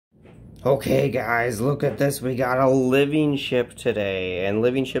Okay guys, look at this. We got a living ship today, and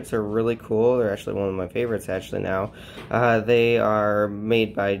living ships are really cool. They're actually one of my favorites actually now. They are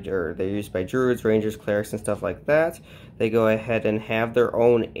made by, or they're used by druids, rangers, clerics, and stuff like that. They go ahead and have their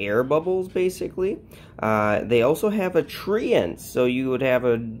own air bubbles, basically. They also have a treant, so you would have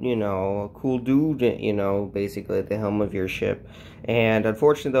a, a cool dude, basically at the helm of your ship. And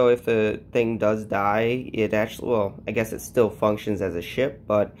unfortunately though, if the thing does die, it actually, well, I guess it still functions as a ship,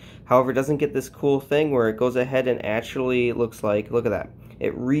 but however, it doesn't get this cool thing where it goes ahead and actually looks like, look at that.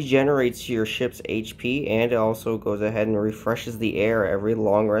 It regenerates your ship's HP, and it also goes ahead and refreshes the air every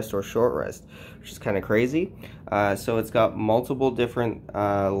long rest or short rest, which is kind of crazy. So it's got multiple different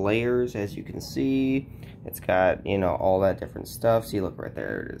layers, as you can see. It's got, all that different stuff. See, look right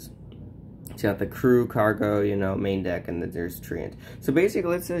there, it is. It's got the crew, cargo, main deck, and then there's treant. So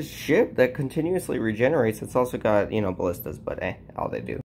basically, it's a ship that continuously regenerates. It's also got, ballistas, but all they do.